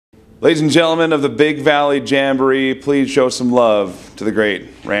Ladies and gentlemen of the Big Valley Jamboree, please show some love to the great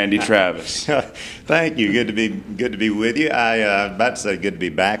Randy Travis. Thank you. Good to be with you. I was about to say good to be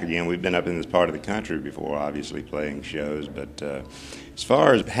back again. We've been up in this part of the country before, obviously playing shows, but as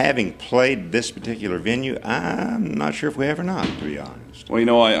far as having played this particular venue, I'm not sure if we ever not, to be honest. Well, you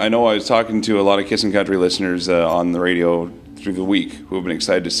know, I know I was talking to a lot of Kissin' Country listeners on the radio through the week who have been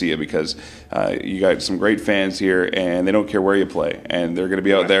excited to see it because you got some great fans here and they don't care where you play, and they're going to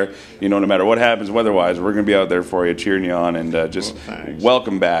be out there, you know, no matter what happens weather-wise, we're going to be out there for you, cheering you on, and just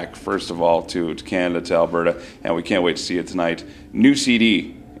welcome back, first of all, to Canada, to Alberta, and we can't wait to see you tonight. New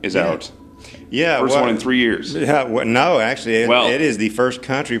CD is out. Yeah, first one in 3 years. Yeah, no, actually, it is the first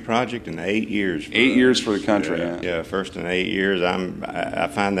country project in 8 years. 8 years for the country. Yeah, first in 8 years. I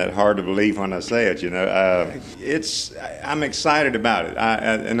find that hard to believe when I say it. You know, I'm excited about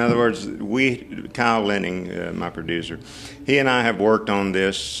it. In other words, Kyle Lenning, my producer, he and I have worked on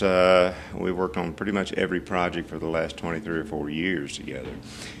this. We worked on pretty much every project for the last 23 or 4 years together.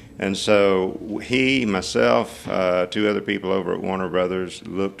 And so he, myself, two other people over at Warner Brothers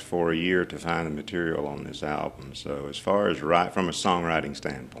looked for a year to find the material on this album. So as far as from a songwriting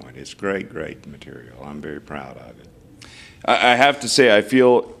standpoint, it's great material. I'm very proud of it. I have to say, I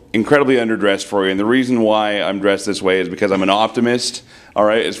feel incredibly underdressed for you, and the reason why I'm dressed this way is because I'm an optimist. All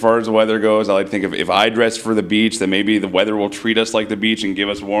right, as far as the weather goes, I like to think if I dress for the beach, then maybe the weather will treat us like the beach and give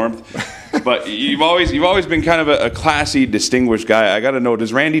us warmth. But you've always been kind of a classy, distinguished guy. I got to know,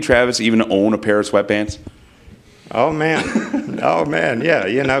 does Randy Travis even own a pair of sweatpants? Oh man, oh man, yeah.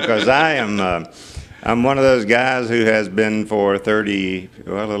 You know, because I'm one of those guys who has been for a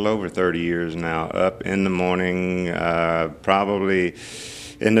little over 30 years now, up in the morning, probably.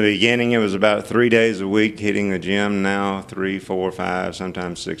 In the beginning, it was about 3 days a week hitting the gym. Now 3, 4, 5,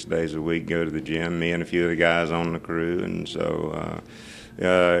 sometimes 6 days a week go to the gym. Me and a few of the guys on the crew, and so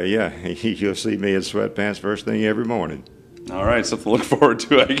yeah, you'll see me in sweatpants first thing every morning. All right, something to look forward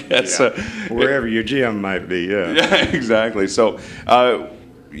to, I guess. Yeah. Wherever your gym might be, yeah. Yeah, exactly. So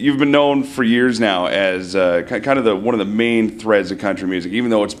you've been known for years now as kind of one of the main threads of country music, even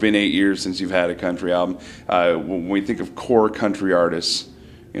though it's been 8 years since you've had a country album. When we think of core country artists,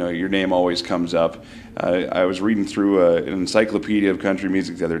 you know, your name always comes up. I was reading through an encyclopedia of country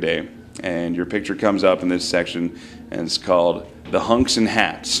music the other day, and your picture comes up in this section, and it's called "The Hunks and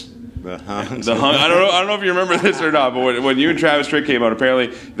Hats." The Hunks. I don't know if you remember this or not, but when you and Travis Tritt came out, apparently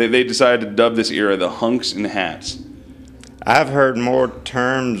they decided to dub this era the Hunks and Hats. I've heard more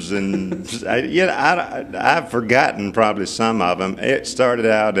terms than I've forgotten probably some of them. It started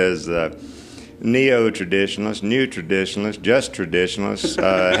out as neo-traditionalists, new traditionalists, just traditionalists,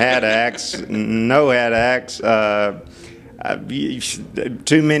 hat acts, no hat acts,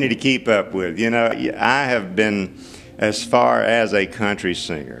 too many to keep up with. You know, I have been as far as a country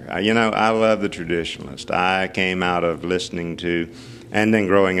singer. You know, I love the traditionalist. I came out of listening to and then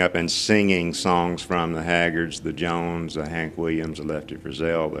growing up and singing songs from the Haggards, the Jones, the Hank Williams, the Lefty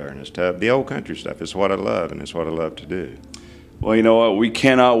Frizzell there and his stuff. The old country stuff is what I love, and it's what I love to do. Well, you know what? We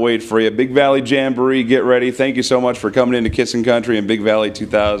cannot wait for you. Big Valley Jamboree, get ready. Thank you so much for coming into Kissin' Country in Big Valley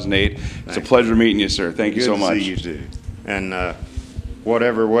 2008. It's a pleasure meeting you, sir. Thank you so much. Good to see you, too. And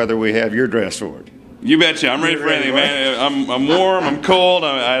whatever weather we have, you're dressed for it. You betcha. I'm ready for anything, man. I'm warm. I'm cold.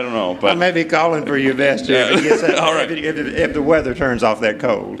 I don't know. But I may be calling for your best all right. if the weather turns off that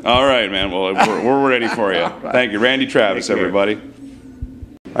cold. All right, man. Well, we're ready for you. Right. Thank you. Randy Travis, everybody.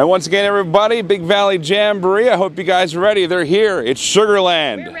 All right, once again, everybody, Big Valley Jamboree. I hope you guys are ready. They're here. It's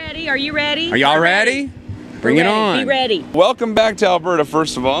Sugarland. We're ready. Are you ready? Are y'all ready? Bring it on. Be ready. Welcome back to Alberta,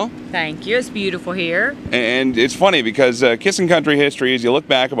 first of all. Thank you. It's beautiful here. And it's funny because Kissin' Country history, as you look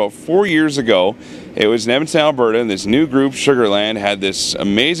back about 4 years ago, it was in Edmonton, Alberta, and this new group, Sugarland, had this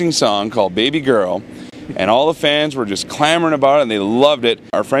amazing song called Baby Girl. And all the fans were just clamoring about it, and they loved it.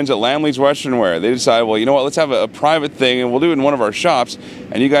 Our friends at Lamley's Western Wear, they decided, well, you know what, let's have a private thing, and we'll do it in one of our shops.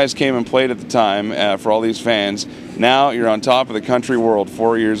 And you guys came and played at the time for all these fans. Now you're on top of the country world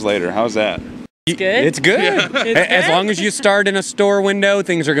 4 years later. How's that? It's good. It's good. Yeah. As long as you start in a store window,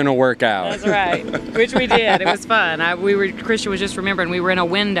 things are going to work out. That's right. Which we did. It was fun. Christian was just remembering we were in a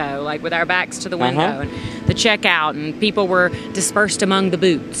window, like with our backs to the window, and the checkout, and people were dispersed among the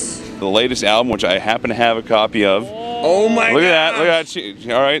booths. The latest album, which I happen to have a copy of. Oh my God! Look at that! Look at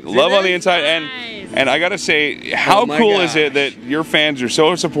that! All right, love on the inside, and I gotta say, how cool is it that your fans are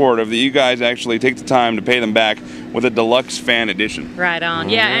so supportive that you guys actually take the time to pay them back with a deluxe fan edition? Right on.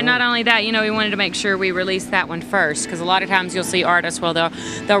 Yeah, and not only that, you know, we wanted to make sure we released that one first, because a lot of times you'll see artists, well,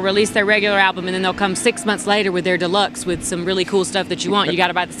 they'll release their regular album and then they'll come 6 months later with their deluxe with some really cool stuff that you want. You got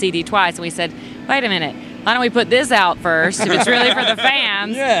to buy the CD twice, and we said, wait a minute. why don't we put this out first if it's really for the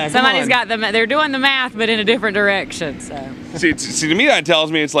fans? Yeah, come Somebody's on. got they're doing the math, but in a different direction. So. See, to me that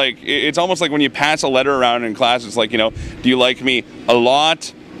tells me it's almost like when you pass a letter around in class. It's like, you know, do you like me a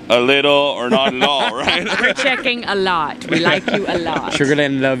lot, a little, or not at all, right? We're checking a lot. We like you a lot.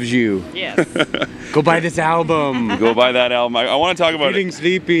 Sugarland loves you. Yes. Go buy this album. Go buy that album. I want to talk about Getting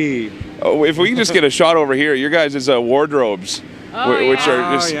sleepy. Oh, if we can just get a shot over here, your guys' wardrobes, which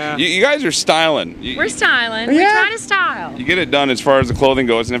are just, you guys are styling. We're styling. We try to style. You get it done as far as the clothing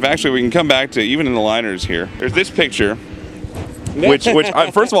goes, and if actually we can come back to even in the liners here. There's this picture, which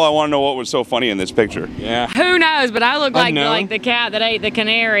first of all, I want to know what was so funny in this picture. Yeah. Who knows? But I look like Unknown. the cat that ate the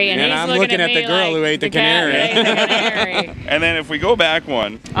canary, and he's I'm looking at the me girl like who ate the cat canary. that ate the canary. And then if we go back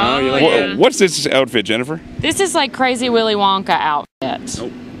one, yeah. what's this outfit, Jennifer? This is like Crazy Willy Wonka outfit.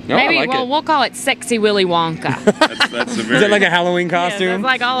 Nope. No, Maybe I like it. we'll call it Sexy Willy Wonka. That's a very. Is it like a Halloween Yes, costume? it's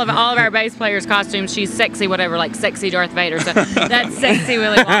like all of our bass players' costumes. She's sexy, whatever, like sexy Darth Vader. So that's Sexy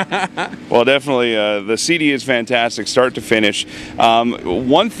Willy Wonka. Well, definitely, the CD is fantastic, start to finish.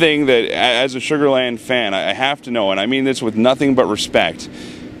 One thing that, as a Sugarland fan, I have to know, and I mean this with nothing but respect,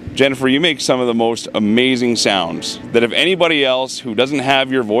 Jennifer, you make some of the most amazing sounds that if anybody else who doesn't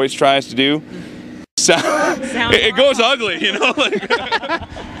have your voice tries to do, it goes ugly, you know? Like,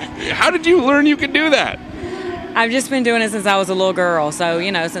 how did you learn you could do that? I've just been doing it since I was a little girl, so,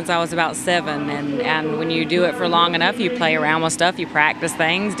 you know, since I was about 7, and when you do it for long enough, you play around with stuff, you practice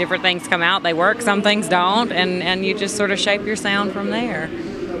things, different things come out, they work, some things don't, and you just sort of shape your sound from there.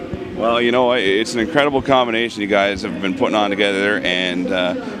 Well, you know, it's an incredible combination you guys have been putting on together, and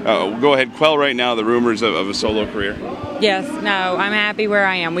go ahead, quell right now the rumors of a solo career. Yes, no, I'm happy where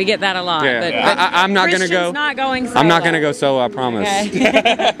I am. We get that a lot. Yeah. But I'm not going to go. Christian's not going solo. I'm not going to go solo, I promise.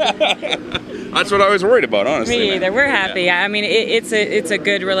 Okay. That's what I was worried about, honestly. Me man. either. We're happy. Yeah. I mean, it's a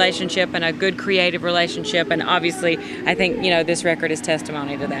good relationship and a good creative relationship, and obviously, I think, you know, this record is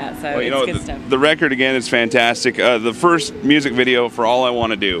testimony to that. So Well, you it's know, good stuff. the record again is fantastic. The first music video for All I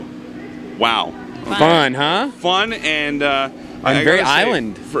Want to Do. Wow. Fun, huh? Fun and I very gotta say,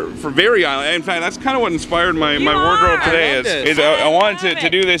 island. For very island. In fact, that's kind of what inspired my wardrobe are. today. I love Is this. I wanted to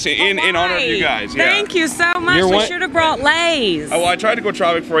do this in honor of you Why? guys. Yeah. Thank you so much. You're We what- should have brought Lay's. Well, I tried to go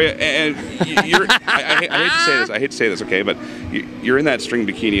tropic for you, and you're. I hate to say this. I hate to say this, okay, but you're in that string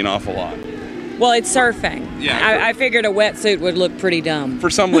bikini an awful lot. Well, it's surfing. Yeah. I figured a wetsuit would look pretty dumb.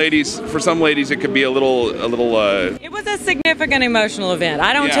 For some ladies, it could be a little. It was a significant emotional event.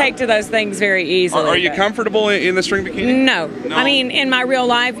 I don't Yeah. take to those things very easily. Are you but- comfortable in the string bikini? No. I mean, in my real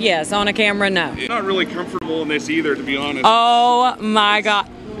life, yes. On a camera, no. I'm not really comfortable in this either, to be honest. Oh my God.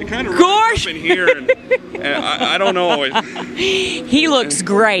 It kind of Gosh. up in here, and I don't know. He looks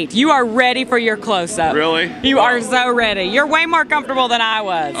great. You are ready for your close-up. Really? You are so ready. You're way more comfortable than I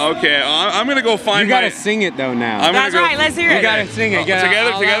was. Okay, I'm gonna go find You got my. to sing it, though, now. I'm That's gonna go, right. Let's hear You it. got to sing it.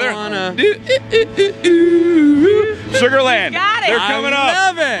 together. Wanna... Sugarland. Got it. They're coming up. I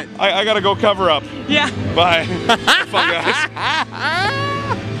love it. I gotta go cover up. Yeah. Bye. Fun guys.